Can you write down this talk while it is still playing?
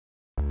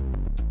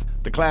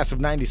The class of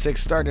 96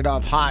 started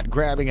off hot,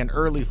 grabbing an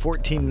early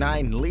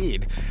 14-9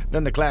 lead.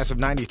 Then the class of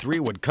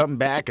 93 would come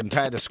back and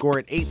tie the score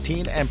at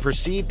 18 and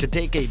proceed to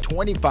take a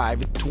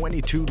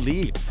 25-22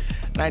 lead.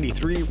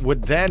 93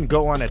 would then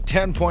go on a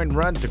 10-point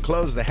run to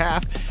close the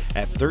half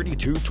at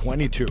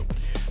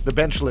 32-22. The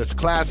benchless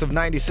class of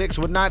 96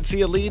 would not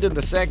see a lead in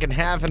the second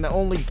half and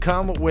only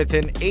come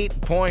within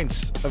 8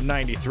 points of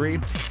 93.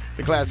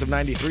 The class of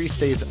 93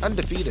 stays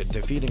undefeated,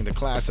 defeating the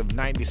class of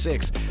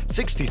 96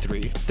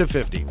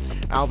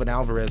 63-50. Alvin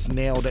Alvarez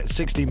nailed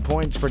 16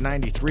 points for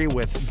 93,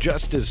 with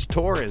Justice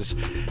Torres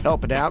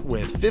helping out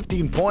with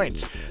 15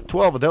 points.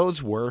 12 of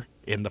those were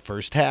in the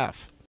first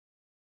half.